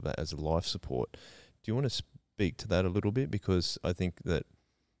responsible for that as a life support. Do you want to speak to that a little bit? Because I think that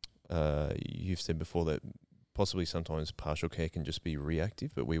you've said before that possibly sometimes pastoral care can just be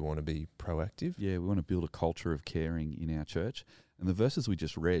reactive, but we want to be proactive. Yeah, we want to build a culture of caring in our church. And the verses we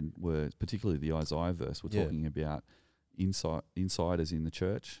just read were, particularly the Isaiah verse, we're talking about insiders in the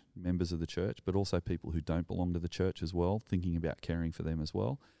church, members of the church, but also people who don't belong to the church as well, thinking about caring for them as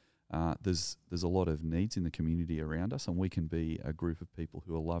well. There's a lot of needs in the community around us, and we can be a group of people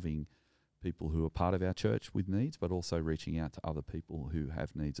who are loving people who are part of our church with needs, but also reaching out to other people who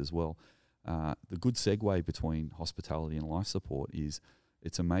have needs as well. The good segue between hospitality and life support is,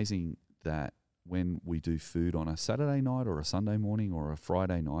 it's amazing that when we do food on a Saturday night or a Sunday morning or a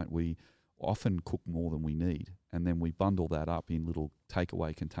Friday night, we often cook more than we need, and then we bundle that up in little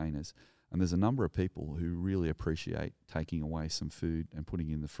takeaway containers. And there's a number of people who really appreciate taking away some food and putting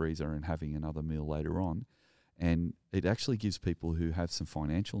it in the freezer and having another meal later on. And it actually gives people who have some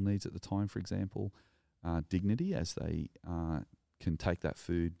financial needs at the time, for example, dignity, as they can take that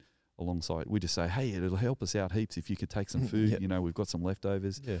food alongside. We just say, hey, it'll help us out heaps if you could take some food. You know, we've got some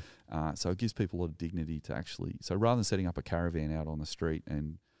leftovers. So it gives people a lot of dignity to actually, so rather than setting up a caravan out on the street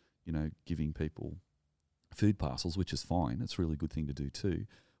and, you know, giving people food parcels, which is fine, it's a really good thing to do too,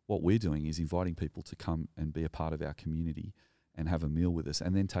 what we're doing is inviting people to come and be a part of our community and have a meal with us,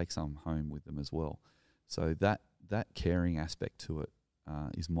 and then take some home with them as well. So that caring aspect to it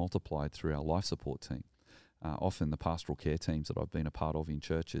is multiplied through our life support team. Often the pastoral care teams that I've been a part of in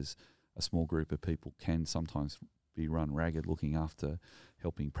churches, a small group of people can sometimes be run ragged looking after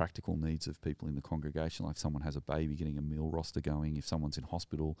helping practical needs of people in the congregation. Like if someone has a baby, getting a meal roster going. If someone's in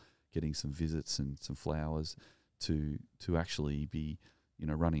hospital, getting some visits and some flowers. To actually be,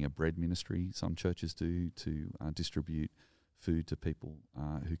 running a bread ministry. Some churches do to distribute food to people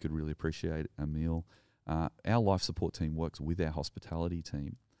who could really appreciate a meal. Our life support team works with our hospitality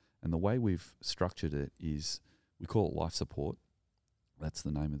team, and the way we've structured it is we call it life support. That's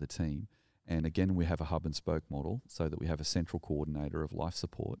the name of the team. And again, we have a hub and spoke model so that we have a central coordinator of life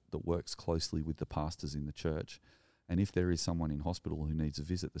support that works closely with the pastors in the church. And if there is someone in hospital who needs a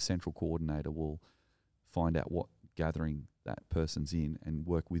visit, the central coordinator will find out what gathering that person's in and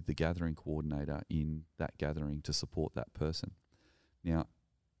work with the gathering coordinator in that gathering to support that person. Now,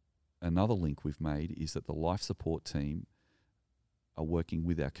 another link we've made is that the life support team are working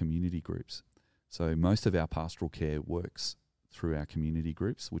with our community groups. So most of our pastoral care works through our community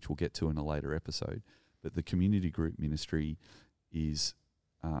groups, which we'll get to in a later episode. But the community group ministry is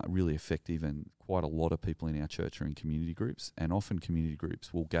really effective, and quite a lot of people in our church are in community groups, and often community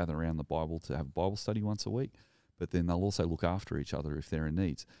groups will gather around the Bible to have a Bible study once a week, but then they'll also look after each other if there are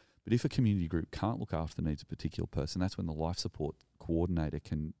needs. But if a community group can't look after the needs of a particular person, that's when the life support coordinator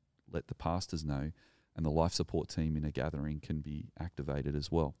can let the pastors know, and the life support team in a gathering can be activated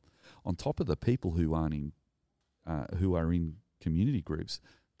as well. On top of the people who are in community groups,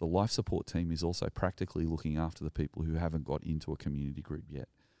 the life support team is also practically looking after the people who haven't got into a community group yet,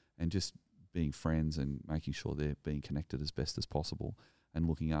 and just being friends and making sure they're being connected as best as possible and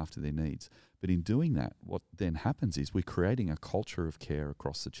looking after their needs. But in doing that, what then happens is we're creating a culture of care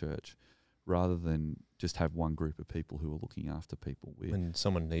across the church rather than just have one group of people who are looking after people. When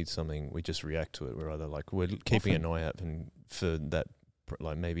someone needs something, we just react to it. We're either like, we're keeping an eye out for that,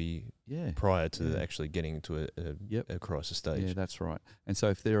 like maybe prior to actually getting to a crisis stage. Yeah, that's right. And so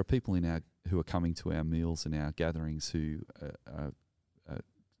if there are people who are coming to our meals and our gatherings who are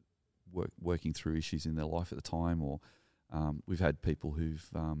working through issues in their life at the time, or we've had people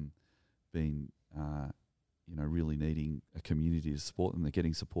who've been really needing a community to support them. They're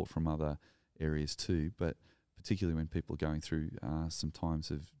getting support from other areas too, but particularly when people are going through some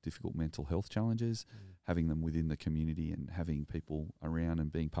times of difficult mental health challenges, having them within the community and having people around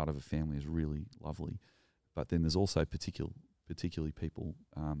and being part of a family is really lovely. But then there's also particularly people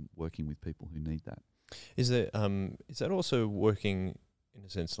working with people who need that. Is that also working in a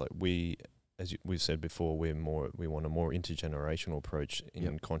sense like we've said before, we want a more intergenerational approach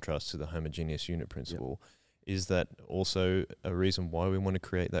in contrast to the homogeneous unit principle. Yep. Is that also a reason why we want to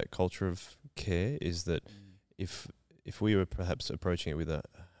create that culture of care? Is that if we were perhaps approaching it with a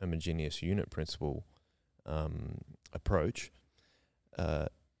homogeneous unit principle approach,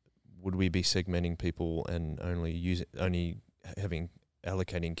 would we be segmenting people and only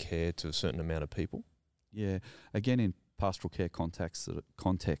allocating care to a certain amount of people? Yeah, again, in pastoral care contexts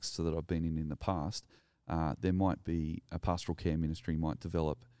that I've been in the past, there might be a pastoral care ministry might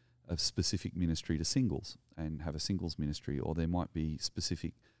develop a specific ministry to singles and have a singles ministry, or there might be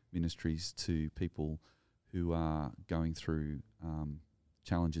specific ministries to people who are going through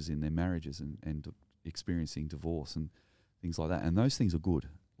challenges in their marriages and experiencing divorce and things like that. And those things are good.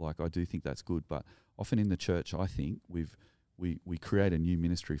 Like, I do think that's good. But often in the church, I think we create a new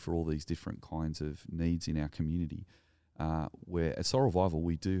ministry for all these different kinds of needs in our community. Where at Soul Revival,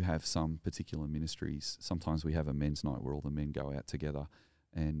 we do have some particular ministries. Sometimes we have a men's night where all the men go out together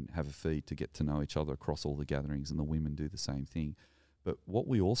and have a feed to get to know each other across all the gatherings, and the women do the same thing. But what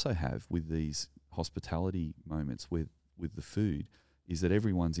we also have with these hospitality moments with the food is that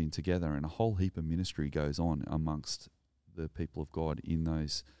everyone's in together, and a whole heap of ministry goes on amongst the people of God in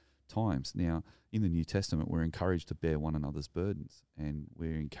those times. Now, in the New Testament, we're encouraged to bear one another's burdens, and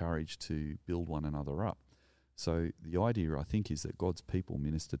we're encouraged to build one another up. So the idea, I think, is that God's people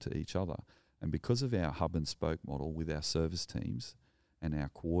minister to each other. And because of our hub and spoke model with our service teams and our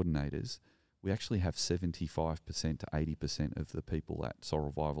coordinators, we actually have 75% to 80% of the people at Soul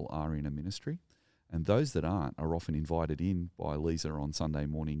Revival are in a ministry. And those that aren't are often invited in by Lisa on Sunday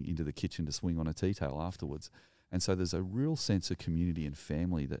morning into the kitchen to swing on a tea towel afterwards. And so there's a real sense of community and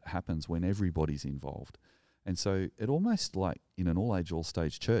family that happens when everybody's involved. And so it almost, like in an all-age,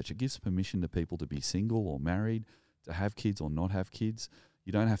 all-stage church, it gives permission to people to be single or married, to have kids or not have kids.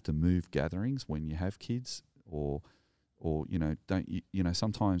 You don't have to move gatherings when you have kids, or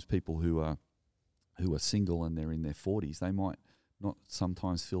sometimes people who are single and they're in their 40s, they might not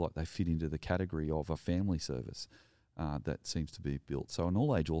sometimes feel like they fit into the category of a family service that seems to be built. So an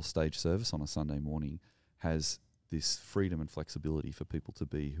all-age, all-stage service on a Sunday morning has this freedom and flexibility for people to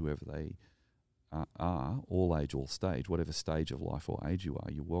be whoever they are, all age, all stage, whatever stage of life or age you are,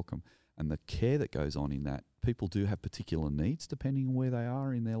 you're welcome. and the care that goes on in that. People do have particular needs depending on where they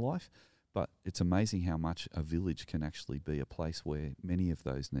are in their life, but it's amazing how much a village can actually be a place where many of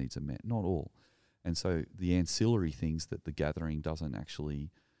those needs are met, not all. And so the ancillary things that the gathering doesn't actually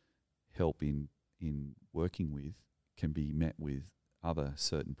help in working with can be met with other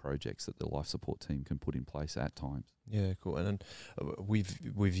certain projects that the life support team can put in place at times. Yeah, cool. And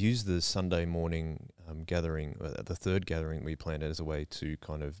we've used the Sunday morning gathering, the third gathering we planned as a way to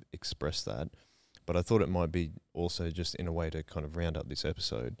kind of express that. But I thought it might be also just in a way to kind of round up this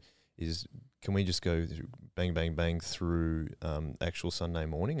episode is, can we just go bang, bang, bang through actual Sunday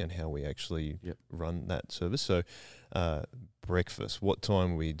morning and how we actually run that service? So breakfast, what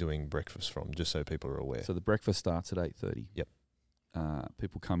time are we doing breakfast from, just so people are aware? So the breakfast starts at 8:30. Yep.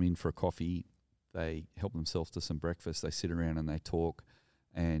 People come in for a coffee, they help themselves to some breakfast, they sit around and they talk,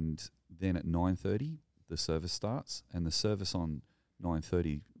 and then at 9:30 the service starts, and the service on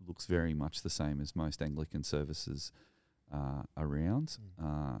 9:30 looks very much the same as most Anglican services around,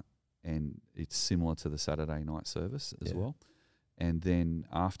 and it's similar to the Saturday night service as well. And then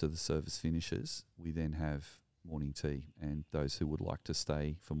after the service finishes, we then have morning tea, and those who would like to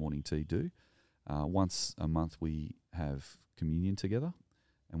stay for morning tea do. Once a month we have communion together,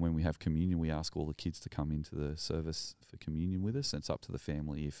 and when we have communion we ask all the kids to come into the service for communion with us. And it's up to the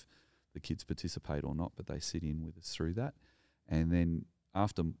family if the kids participate or not, but they sit in with us through that. And then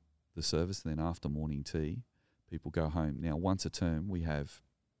after the service, then after morning tea, people go home. Now once a term we have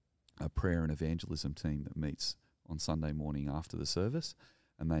a prayer and evangelism team that meets on Sunday morning after the service,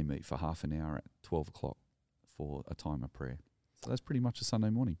 and they meet for half an hour at 12 o'clock for a time of prayer. So that's pretty much a Sunday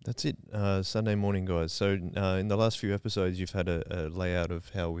morning. That's it, Sunday morning, guys. So in the last few episodes, you've had a layout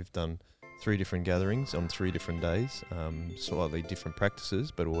of how we've done 3 different gatherings on 3 different days, slightly different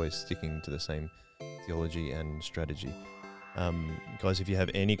practices, but always sticking to the same theology and strategy. Guys, if you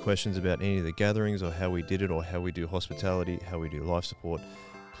have any questions about any of the gatherings or how we did it or how we do hospitality, how we do life support,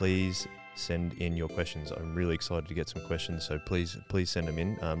 please send in your questions. I'm really excited to get some questions, so please send them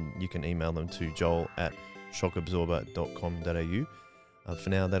in. You can email them to joel@shockabsorber.com.au. For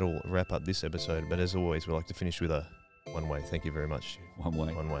now, that'll wrap up this episode, but as always, we like to finish with a one way. Thank you very much. One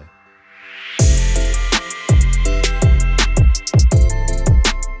way. One way.